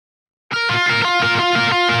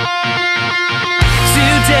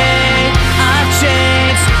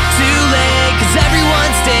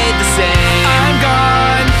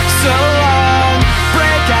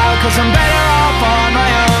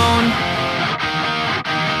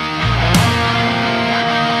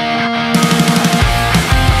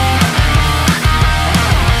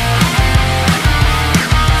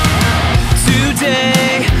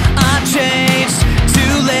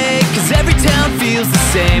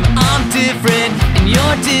same. I'm different and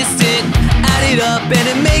you're distant. Add it up and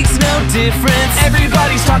it makes no difference.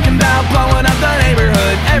 Everybody's talking about blowing up the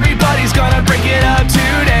neighborhood. Everybody's gonna break it up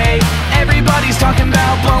today. Everybody's talking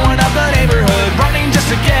about blowing up the neighborhood, running just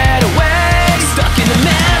to get away. Stuck in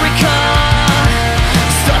America,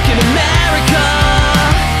 stuck in America,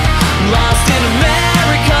 lost in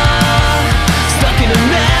America, stuck in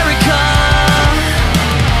America.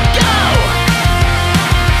 Go!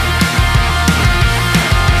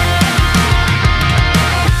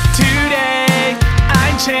 Today I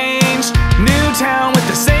changed, new town with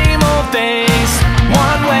the same old things.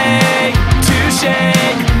 One way to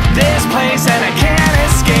shake this place and I can't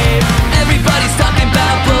escape. Everybody's talking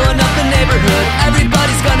about blowing up the neighborhood.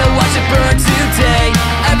 Everybody's gonna watch it burn today.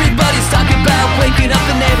 Everybody's talking about waking up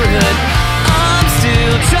the neighborhood. I'm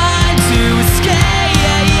still trying to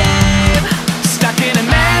escape. Stuck in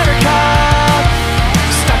America,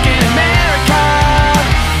 stuck in America.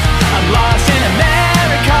 I'm lost in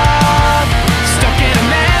America, stuck in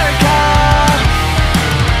America.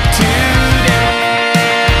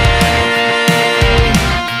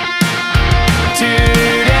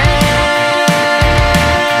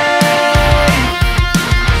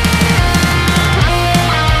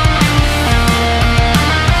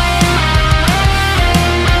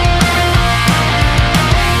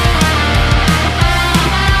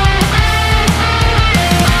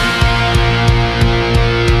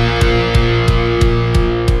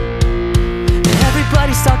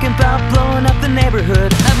 Everybody's talking about blowing up the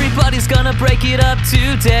neighborhood. Everybody's gonna break it up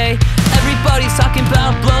today. Everybody's talking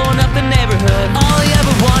about blowing up the neighborhood. All he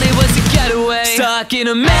ever wanted was to get away. Stuck in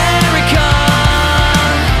America,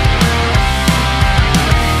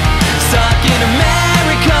 stuck in America.